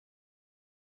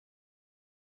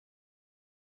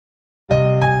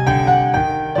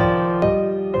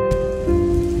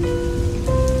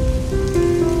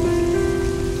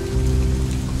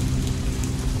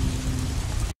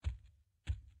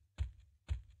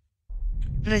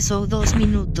Rezó 2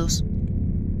 minutos.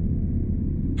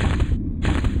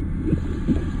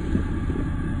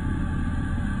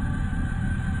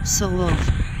 So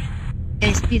of.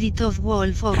 Spirit of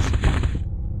Wolf of.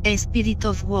 Spirit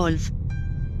of Wolf.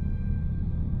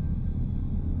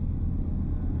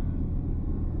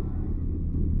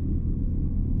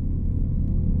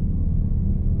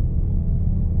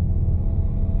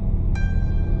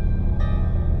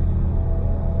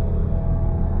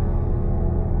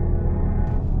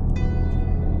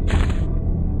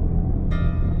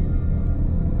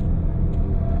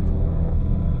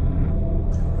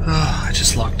 I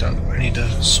just locked up. I need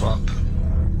to swap.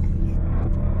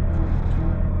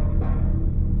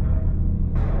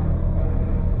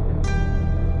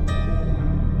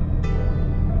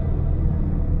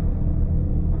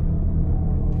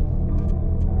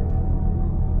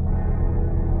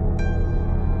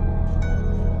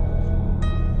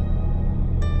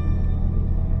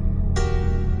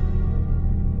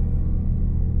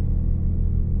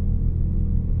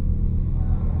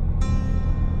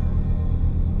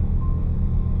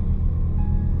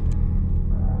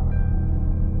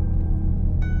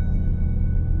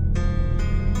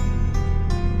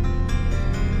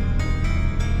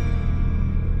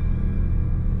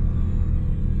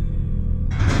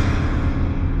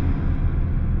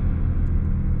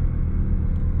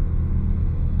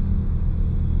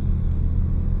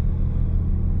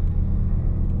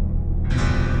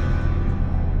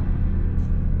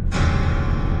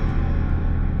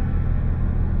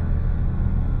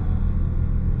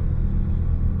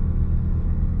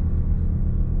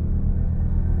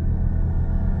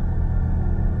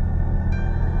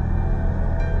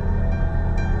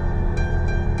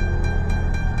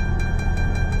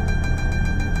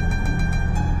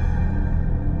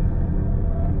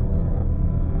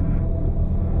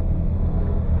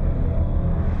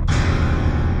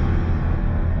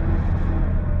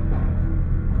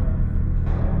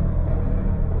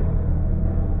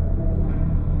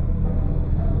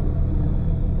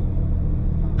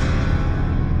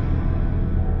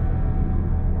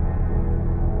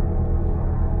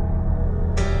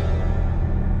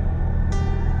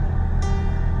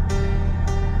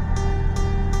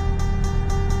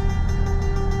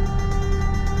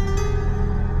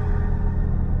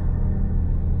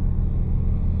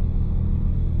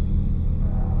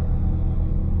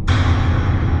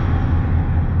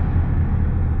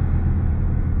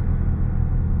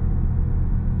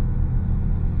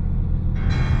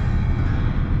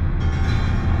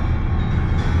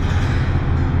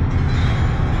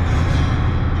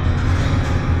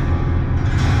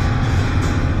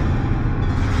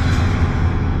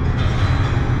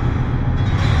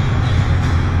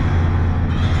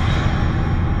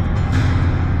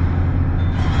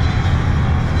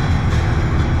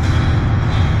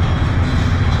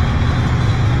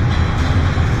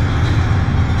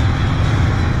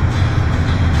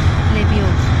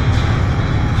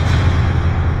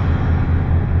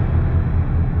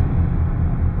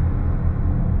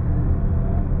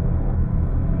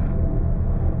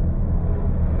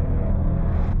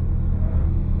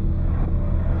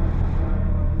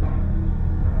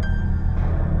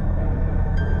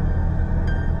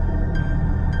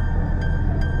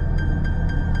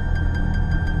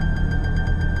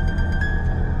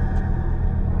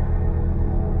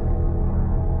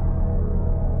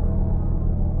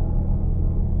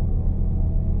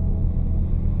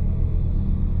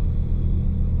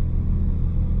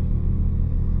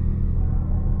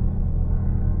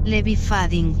 Levy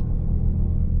Fading.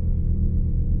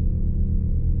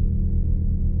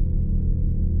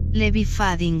 Levy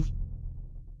Fading.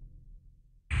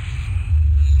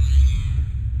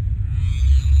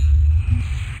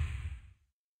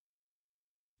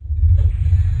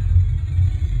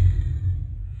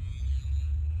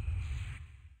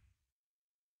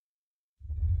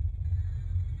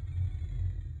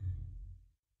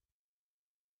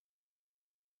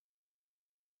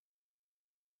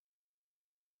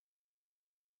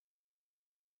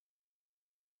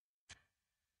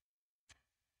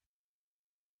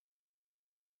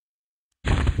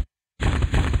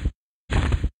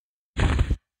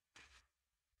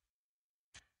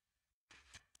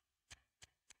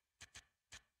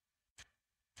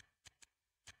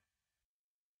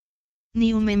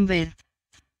 New member.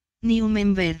 New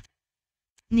member.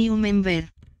 New member.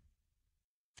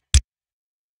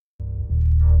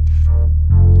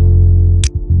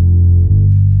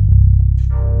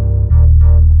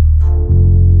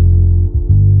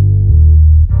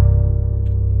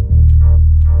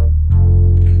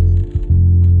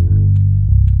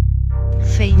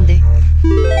 Feinde.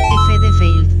 F de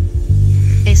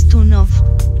failed. Stun off.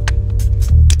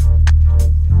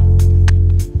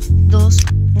 2,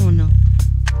 1.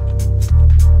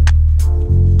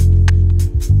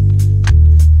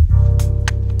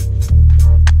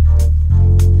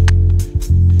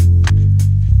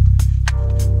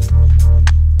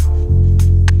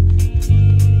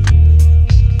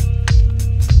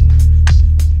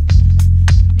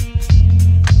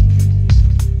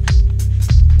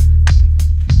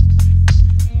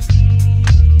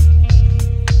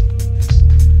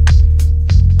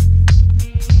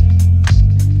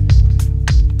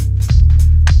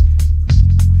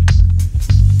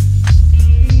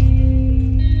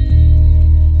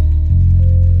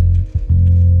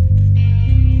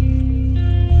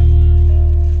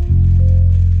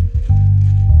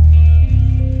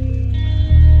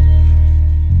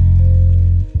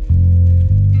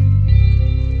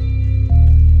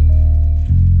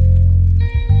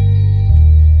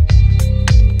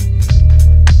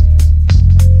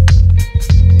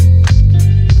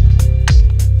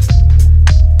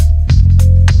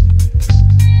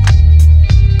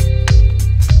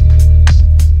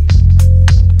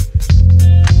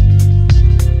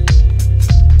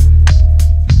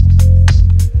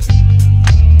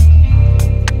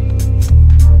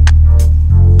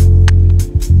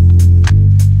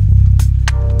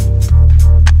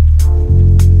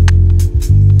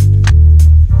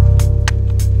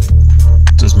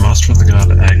 Master of the Guard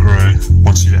aggro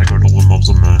once you've aggroed all the mobs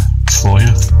on the floor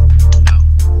here? No.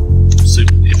 So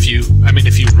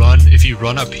if you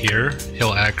run up here,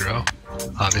 he'll aggro,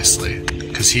 obviously,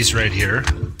 because he's right here,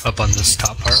 up on this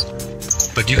top part.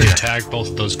 But you can tag both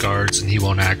of those guards and he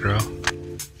won't aggro.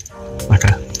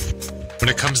 Okay. When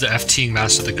it comes to FTing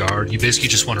Master of the Guard, you basically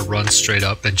just want to run straight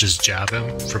up and just jab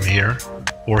him from here,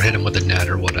 or hit him with a net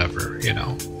or whatever, you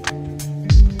know.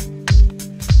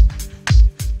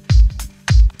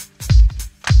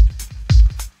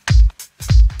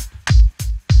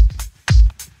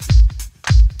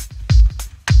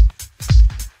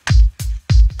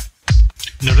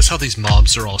 Notice how these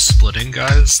mobs are all splitting,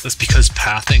 guys? That's because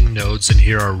pathing nodes in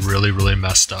here are really, really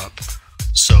messed up.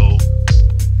 So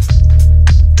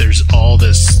there's all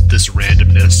this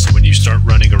randomness. So when you start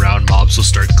running around, mobs will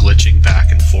start glitching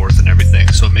back and forth and everything.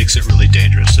 So it makes it really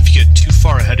dangerous. If you get too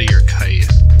far ahead of your kite,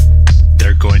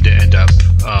 they're going to end up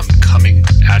coming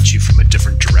at you from a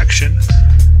different direction,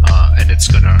 and it's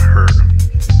going to hurt.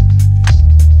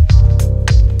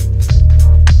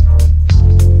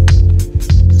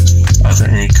 Are there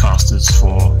any casters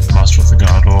for Master of the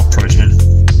Guard or Progen?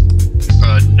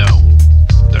 No,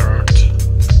 there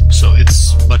aren't. So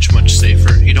it's much, much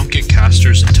safer. You don't get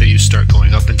casters until you start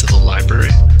going up into the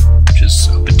library, which is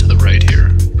up into the right here,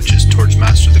 which is towards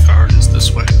Master of the Guard, is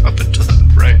this way, up into the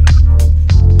right.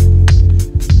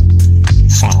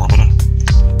 Final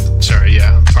Arbiter. Sorry,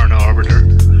 yeah, Final Arbiter.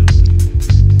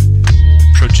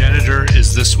 Progenitor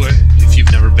is this way, if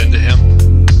you've never been to him.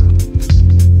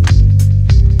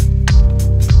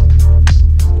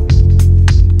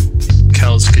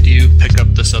 Kels, could you pick up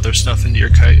this other stuff into your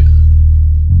kite?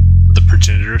 The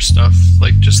progenitor stuff,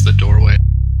 like just the doorway.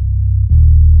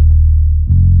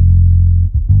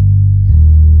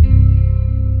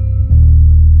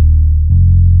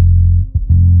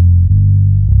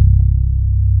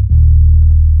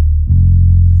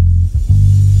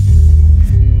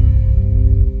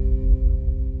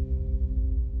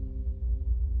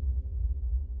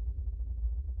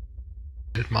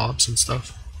 Mobs and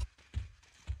stuff.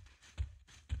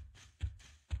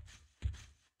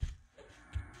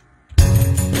 I'm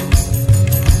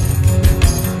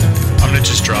gonna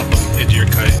just drop them into your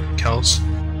kite, Kels.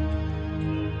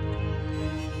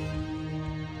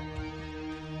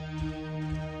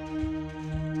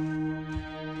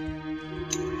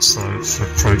 So for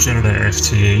Progenitor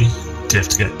FTE, do you have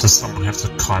to get, does someone have to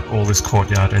kite all this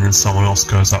courtyard and then someone else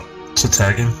goes up to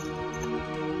tag him?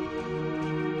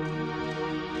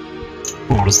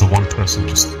 Or does the one person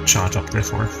just charge up there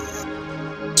for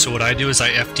it? So what I do is I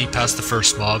FD past the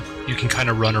first mob. You can kind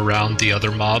of run around the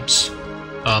other mobs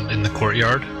in the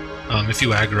courtyard. If you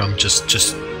aggro them, just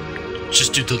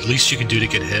do the least you can do to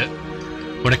get hit.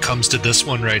 When it comes to this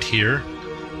one right here,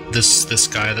 this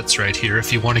guy that's right here,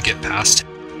 if you want to get past him,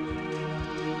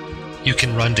 you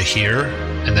can run to here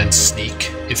and then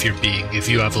sneak if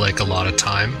you have like a lot of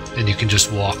time, and you can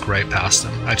just walk right past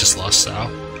him. I just lost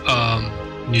Sal.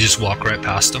 You just walk right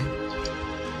past him.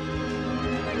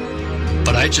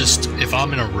 But if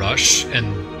I'm in a rush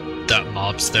and that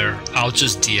mob's there, I'll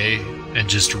just DA and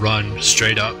just run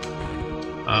straight up.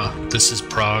 This is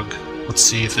Prague. Let's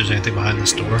see if there's anything behind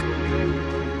this door.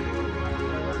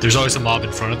 There's always a mob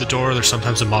in front of the door. There's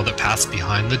sometimes a mob that passes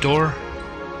behind the door.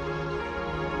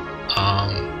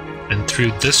 And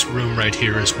through this room right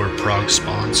here is where Prague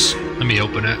spawns. Let me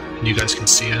open it, and you guys can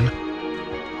see in.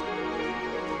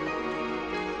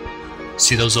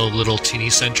 See those little teeny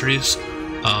sentries?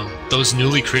 Those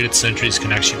newly created sentries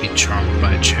can actually be charmed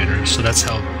by enchanters. So that's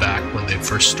how back when they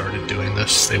first started doing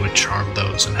this, they would charm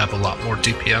those and have a lot more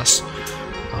DPS.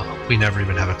 We never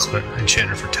even have a clear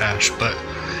enchanter for Tash, but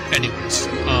anyways,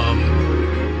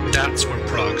 that's where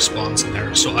Prague spawns in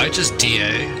there. So I just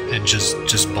DA and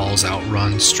just balls out,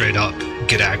 run straight up,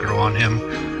 get aggro on him,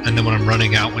 and then when I'm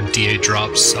running out, when DA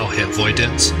drops, I'll hit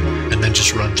Voidins, and then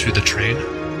just run through the train.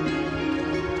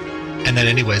 And then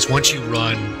anyways, once you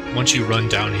run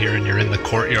down here and you're in the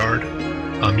courtyard,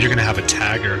 you're gonna have a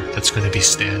tagger that's gonna be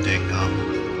standing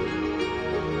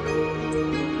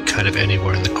kind of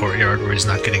anywhere in the courtyard where he's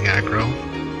not getting aggro,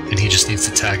 and he just needs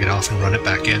to tag it off and run it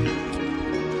back in.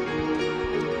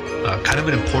 Kind of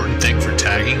an important thing for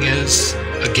tagging is,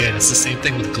 again, it's the same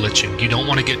thing with glitching. You don't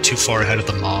want to get too far ahead of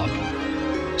the mob.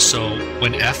 So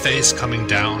when FA is coming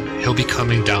down, he'll be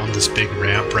coming down this big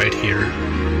ramp right here.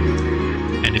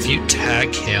 And if you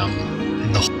tag him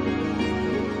in the whole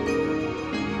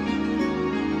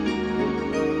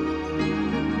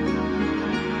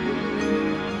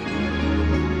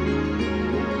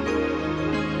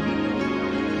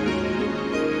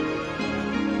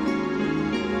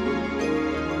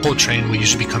train will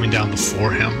usually be coming down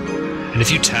before him, and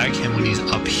if you tag him when he's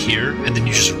up here and then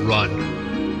you just run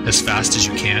as fast as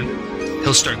you can,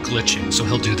 he'll start glitching. So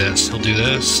he'll do this,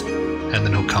 and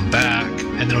then he'll come back,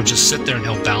 and then he'll just sit there and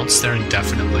he'll bounce there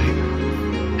indefinitely.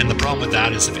 And the problem with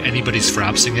that is if anybody's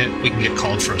frapsing it, we can get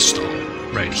called for a stall,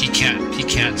 right? He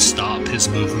can't stop his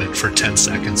movement for 10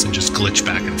 seconds and just glitch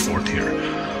back and forth here.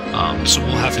 So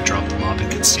we'll have to drop the mob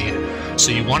and concede.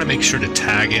 So you want to make sure to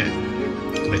tag it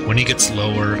like when he gets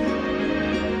lower,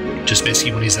 just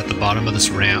basically when he's at the bottom of this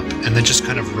ramp, and then just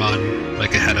kind of run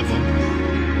like ahead of him,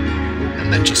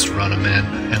 and then just run him in,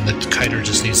 and the kiter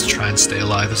just needs to try and stay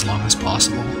alive as long as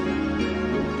possible.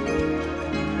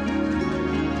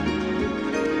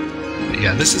 But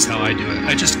yeah, this is how I do it.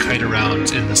 I just kite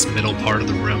around in this middle part of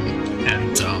the room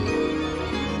and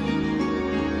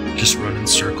just run in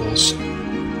circles.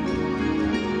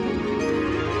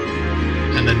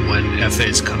 And then when FA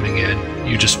is coming in,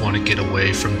 you just want to get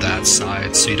away from that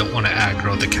side, so you don't want to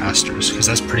aggro the casters, because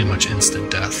that's pretty much instant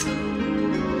death.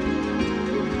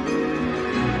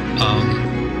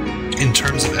 In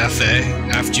terms of FA,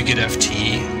 after you get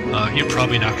FT, you're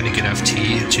probably not going to get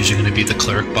FT. It's usually going to be the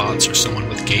cleric bots or someone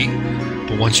with gate.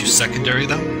 But once you secondary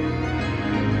them,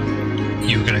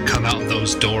 you're going to come out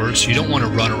those doors. You don't want to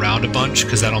run around a bunch,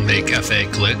 because that'll make FA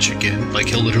glitch again. Like,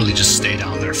 he'll literally just stay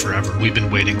down there forever. We've been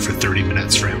waiting for 30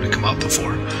 minutes for him to come up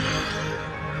before.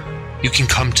 You can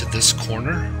come to this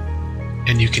corner,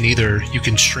 and you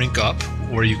can shrink up,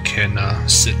 or you can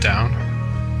sit down.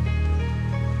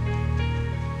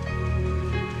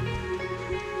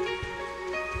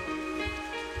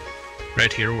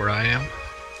 Right here where I am.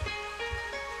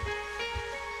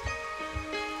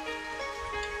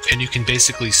 And you can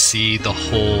basically see the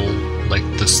whole, like,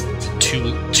 this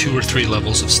two or three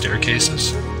levels of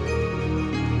staircases.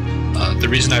 The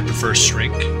reason I prefer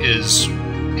shrink is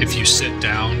if you sit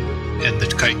down and the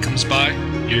kite comes by,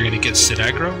 you're gonna get sit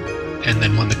aggro, and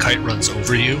then when the kite runs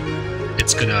over you,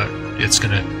 it's gonna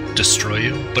destroy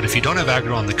you. But if you don't have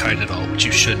aggro on the kite at all, which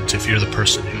you shouldn't if you're the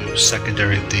person who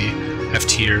secondaried the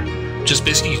FT, or just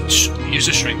basically use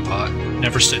a shrink pot,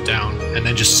 never sit down, and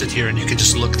then just sit here and you can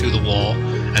just look through the wall,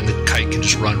 and the kite can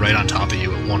just run right on top of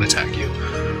you. It won't attack you.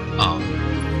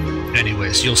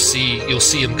 Anyways, you'll see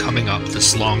him coming up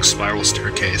this long spiral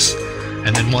staircase,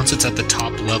 and then once it's at the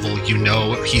top level, you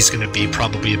know he's going to be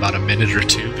probably about a minute or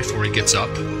two before he gets up.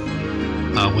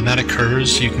 When that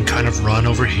occurs, you can kind of run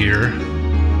over here.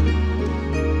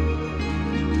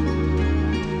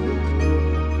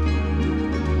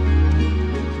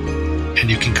 And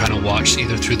you can kind of watch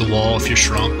either through the wall if you're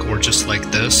shrunk, or just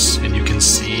like this, and you can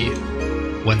see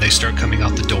when they start coming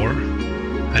out the door.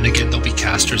 And again, there'll be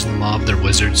casters in the mob, they're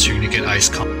wizards, so you're going to get ice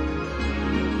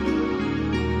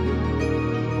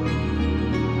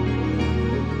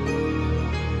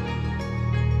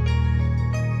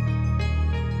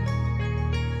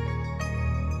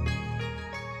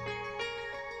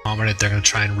they're going to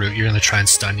try and root, you're going to try and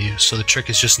stun you. So the trick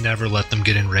is just never let them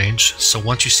get in range. So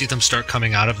once you see them start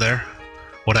coming out of there,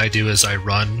 what I do is I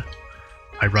run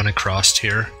across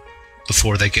here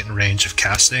before they get in range of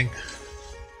casting.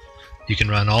 You can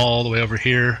run all the way over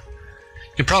here.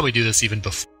 You can probably do this even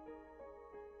before.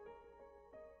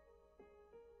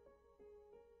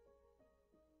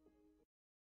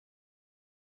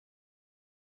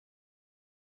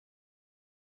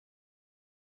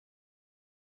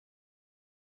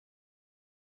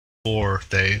 or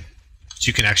so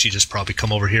you can actually just probably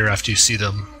come over here after you see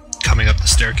them coming up the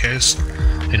staircase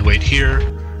and wait here.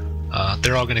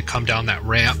 They're all going to come down that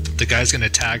ramp. The guy's going to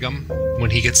tag them when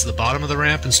he gets to the bottom of the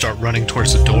ramp and start running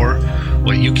towards the door.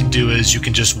 What you can do is you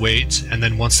can just wait, and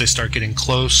then once they start getting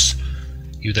close,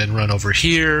 you then run over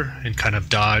here and kind of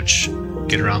dodge,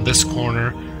 get around this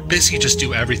corner. Basically just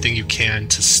do everything you can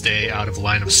to stay out of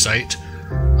line of sight,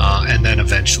 and then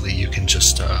eventually you can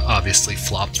just obviously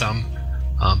flop them.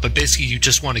 But basically you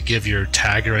just want to give your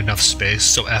tagger enough space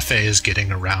so FA is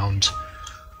getting around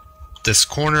this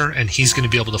corner and he's going to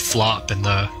be able to flop, and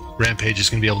the rampage is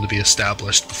going to be able to be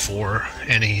established before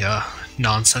any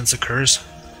nonsense occurs.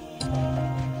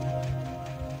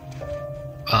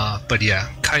 But yeah,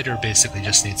 Kiter basically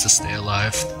just needs to stay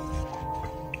alive.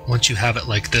 Once you have it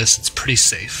like this, it's pretty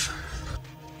safe.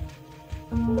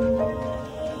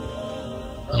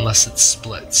 Unless it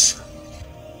splits.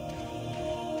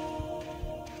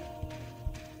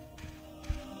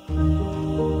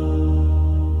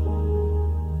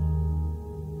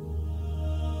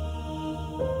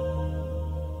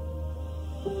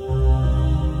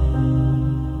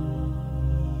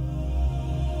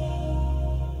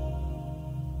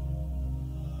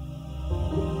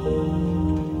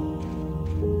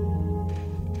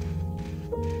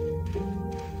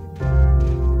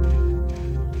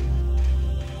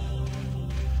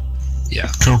 Yeah.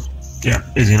 Cool. Yeah,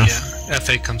 easy enough. Yeah,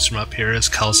 FA comes from up here, as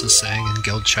Kels is saying in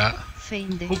guild chat.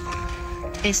 Feinde.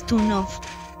 Stun off.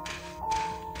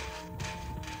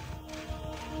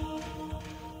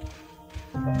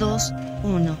 Dos,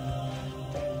 uno.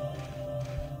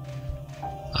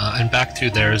 And back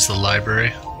through there is the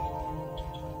library.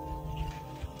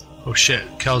 Oh shit,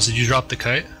 Kels, did you drop the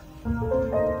kite?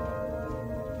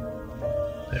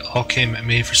 They all came at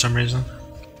me for some reason.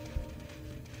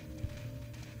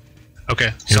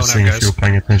 Okay, You're zone out, if you're guys.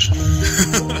 paying attention.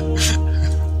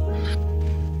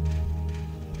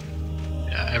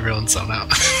 Yeah, everyone's zone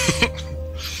out.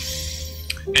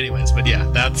 Anyways, but yeah,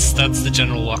 that's the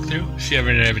general walkthrough. If you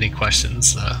ever have any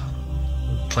questions,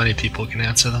 plenty of people can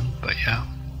answer them, but yeah.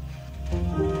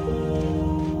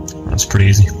 That's pretty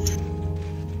easy.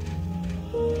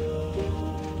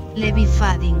 Levi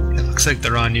Fading. It looks like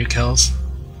they're on you, Kels.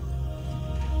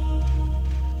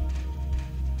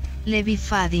 Levi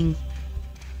Fading.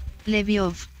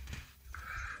 Leviov.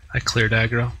 I cleared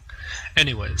aggro.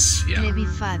 Anyways, yeah. Levi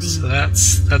Fading. So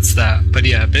that's that. But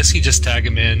yeah, basically just tag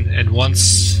them in, and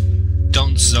once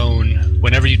don't zone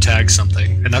whenever you tag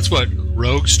something, and that's what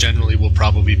rogues generally will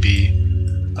probably be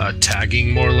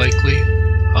tagging more likely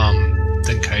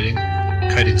than kiting.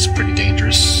 Kiting's pretty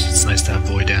dangerous. It's nice to have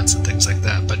void dance and things like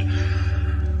that, but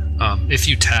if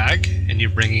you tag and you're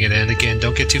bringing it in, again,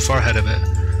 don't get too far ahead of it.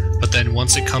 But then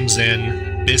once it comes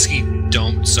in, basically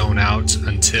don't zone out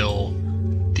until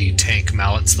the tank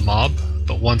mallets the mob.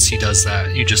 But once he does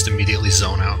that, you just immediately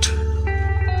zone out.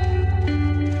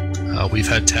 We've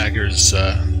had taggers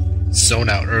zone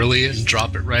out early and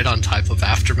drop it right on top of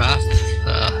Aftermath.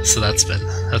 So that's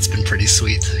been pretty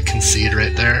sweet. Concede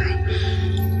right there.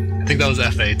 I think that was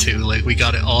FA too. Like, we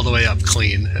got it all the way up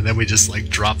clean, and then we just like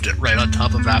dropped it right on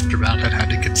top of Aftermath and had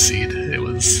to concede. It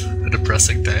was a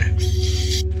depressing day.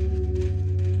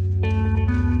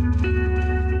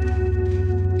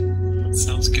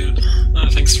 Sounds good.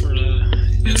 Thanks for the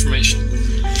information.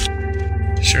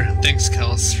 Sure. Thanks,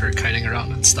 Kels, for kiting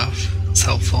around and stuff. It's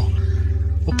helpful.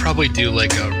 We'll probably do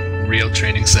like a real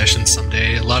training session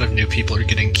someday. A lot of new people are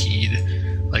getting keyed,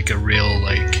 like a real,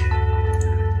 like,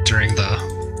 during the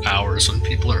hours when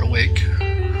people are awake.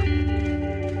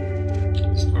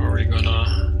 So are we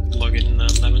gonna log in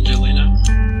Lemon Jelly now?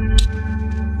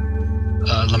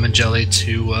 Lemon Jelly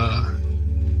to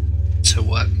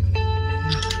what?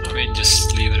 I mean,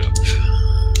 just leave it up.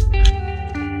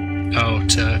 Oh,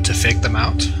 to fake them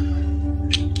out?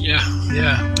 Yeah.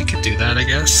 Yeah, we could do that, I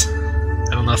guess.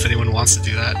 I don't know if anyone wants to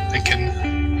do that. I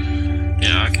can...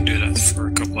 Yeah, I can do that for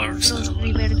a couple hours. Frost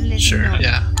River letting Sure, off.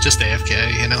 yeah. Just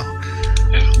AFK, you know.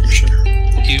 Yeah, for sure.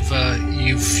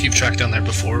 You've tracked down there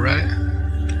before, right?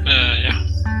 Yeah.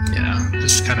 Yeah,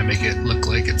 just kind of make it look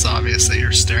like it's obvious that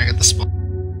you're staring at the spot.